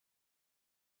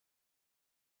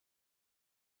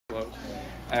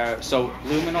So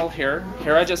luminol here.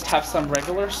 Here I just have some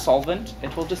regular solvent.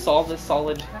 It will dissolve this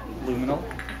solid luminol.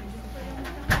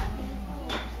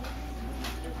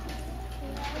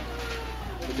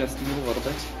 We just need a little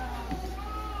bit.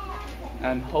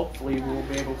 And hopefully we will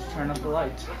be able to turn up the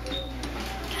light.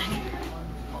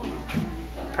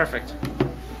 Perfect.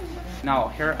 Now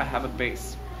here I have a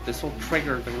base. This will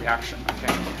trigger the reaction,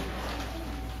 okay?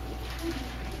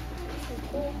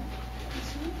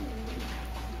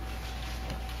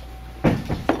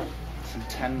 Some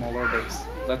 10 molar base.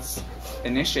 Let's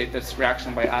initiate this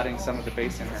reaction by adding some of the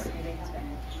base in here.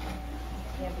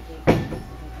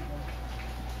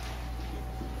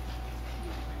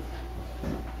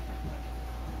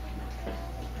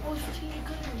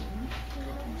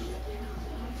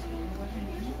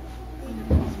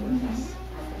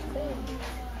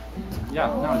 Yeah,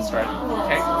 now it's ready.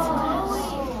 Okay.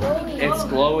 It's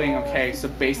glowing, okay. So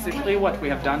basically what we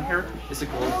have done here is a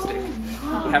glow stick.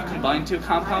 We have combined two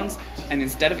compounds, and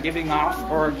instead of giving off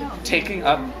or taking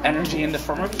up energy in the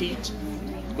form of heat,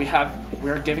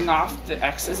 we're giving off the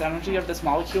excess energy of this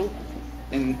molecule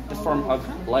in the form of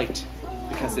light,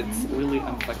 because it's really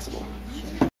inflexible.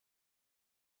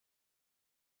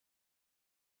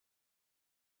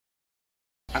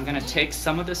 I'm going to take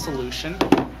some of the solution,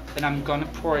 then I'm going to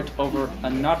pour it over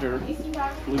another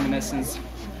luminescence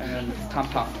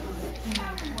compound.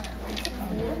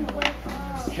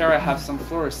 Here I have some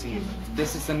fluorescein.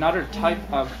 This is another type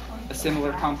of a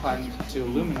similar compound to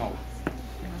luminol.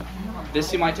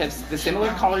 The similar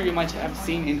color you might have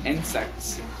seen in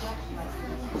insects.